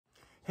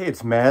Hey,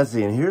 it's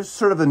Mazzy, and here's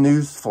sort of a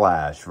news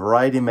flash.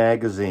 Variety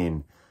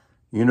Magazine,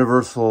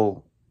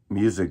 Universal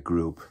Music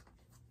Group,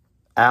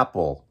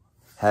 Apple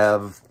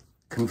have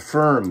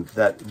confirmed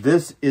that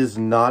this is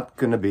not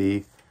going to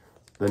be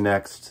the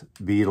next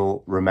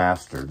Beatle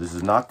remaster. This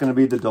is not going to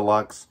be the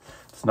deluxe.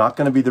 It's not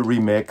going to be the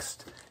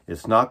remixed.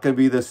 It's not going to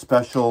be the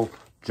special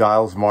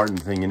Giles Martin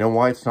thing. You know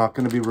why it's not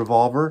going to be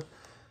Revolver?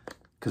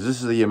 Because this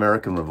is the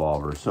American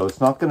Revolver. So it's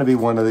not going to be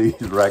one of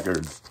these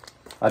records.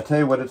 I'll tell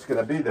you what it's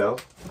going to be, though.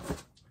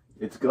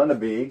 It's going to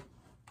be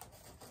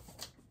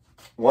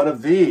one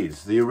of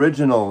these, the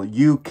original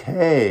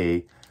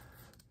UK,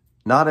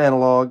 not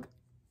analog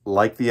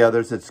like the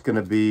others. It's going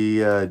to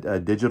be a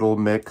digital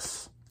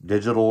mix,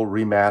 digital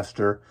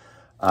remaster.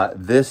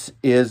 This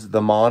is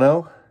the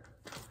mono.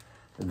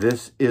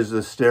 This is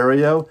the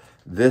stereo.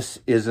 This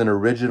is an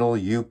original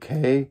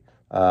UK,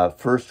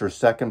 first or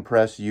second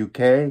press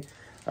UK.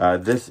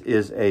 This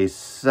is a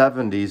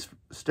 70s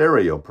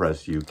stereo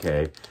press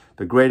UK.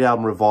 The great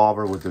album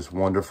Revolver with this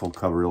wonderful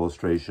cover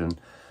illustration,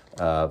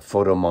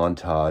 photo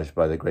montage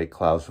by the great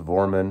Klaus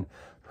Voormann,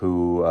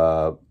 who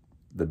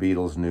the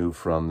Beatles knew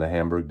from the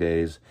Hamburg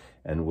days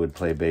and would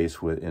play bass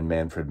in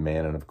Manfred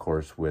Mann, and of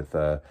course with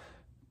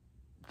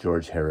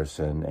George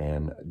Harrison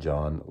and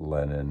John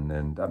Lennon.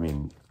 And I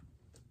mean,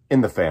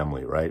 in the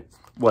family, right?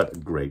 What a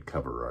great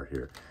cover art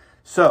here.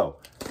 So,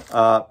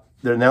 the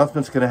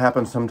announcement's going to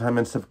happen sometime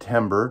in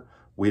September.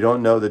 We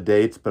don't know the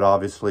dates, but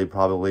obviously,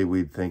 probably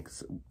we think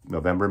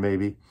November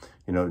maybe,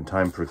 you know, in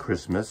time for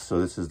Christmas. So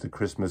this is the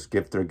Christmas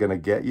gift they're going to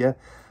get you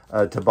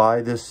to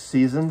buy this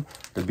season.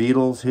 The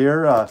Beatles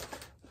here.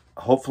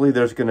 Hopefully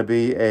there's going to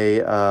be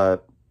a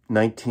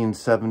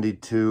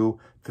 1972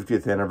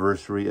 50th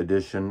anniversary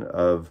edition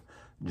of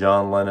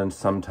John Lennon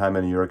sometime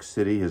in New York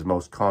City, his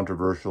most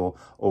controversial,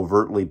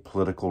 overtly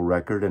political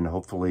record. And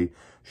hopefully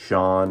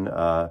Sean,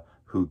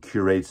 who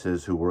curates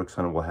his, who works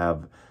on it,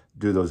 will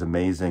do those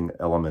amazing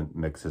element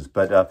mixes.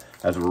 But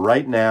as of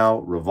right now,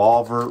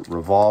 Revolver,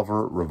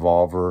 Revolver,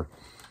 Revolver.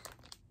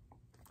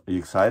 Are you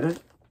excited?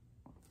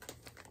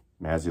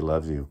 Mazzy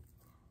loves you.